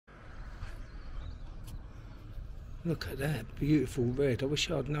Look at that, beautiful red. I wish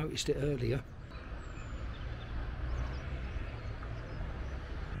I'd noticed it earlier.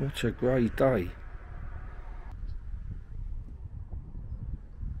 What a great day.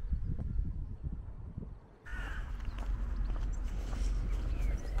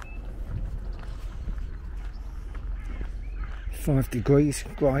 .5 degrees,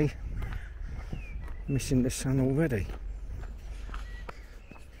 grey. Missing the sun already.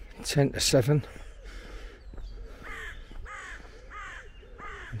 10 to 7.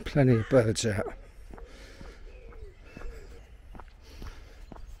 And plenty of birds out.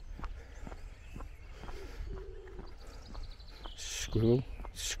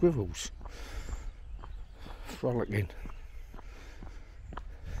 Squirrels frolicking.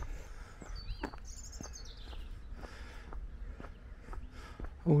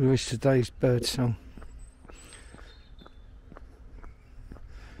 All there is today's bird song.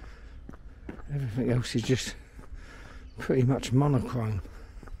 Everything else is just pretty much monochrome.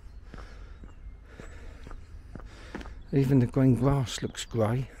 Even the green grass looks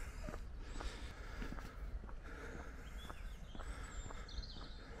grey.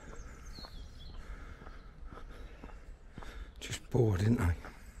 Just bored, aren't they?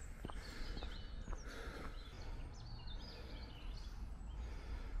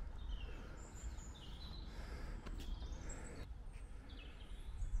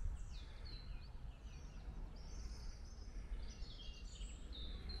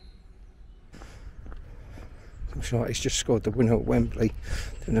 Looks like he's just scored the winner at Wembley.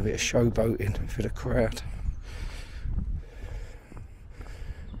 Doing a bit of showboating for the crowd.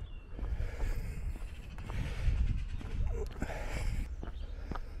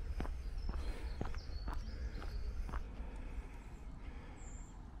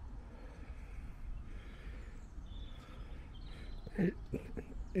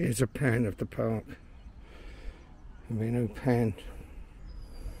 Here's a pan of the park. There'll be no pan.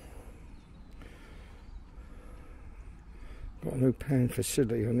 Got a new pan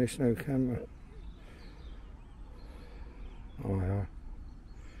facility on this new camera. Oh yeah.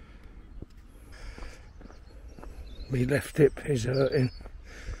 My left hip is hurting,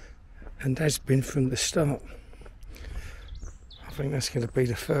 and has been from the start. I think that's going to be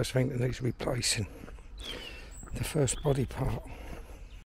the first thing that needs replacing. The first body part.